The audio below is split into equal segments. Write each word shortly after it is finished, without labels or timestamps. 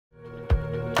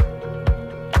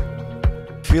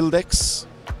FILDEX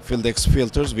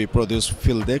filters. We produce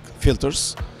FILDEX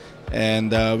filters,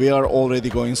 and we are already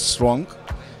going strong.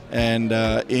 And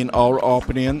in our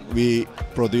opinion, we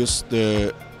produce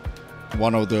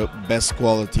one of the best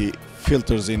quality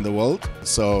filters in the world.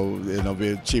 So,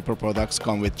 with cheaper products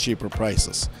come with cheaper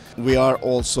prices. We are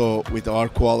also, with our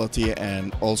quality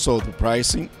and also the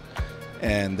pricing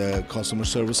and customer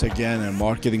service again and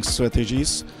marketing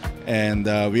strategies, and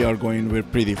we are going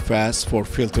pretty fast for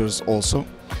filters also.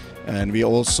 And we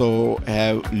also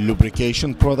have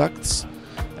lubrication products,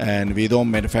 and we don't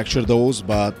manufacture those,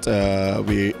 but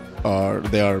they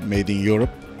are made in Europe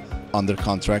under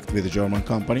contract with a German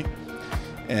company.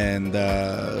 And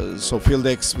so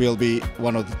FILDEX will be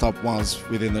one of the top ones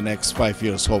within the next 5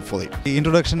 years, hopefully. The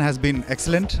introduction has been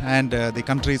excellent, and the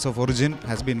countries of origin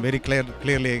has been very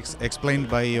clearly explained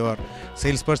by your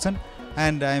salesperson,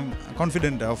 and I'm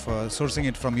confident of sourcing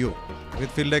it from you. With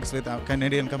FILDEX, with a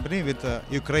Canadian company, with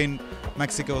Ukraine,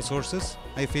 Mexico sources,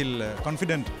 I feel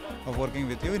confident of working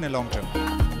with you in a long term.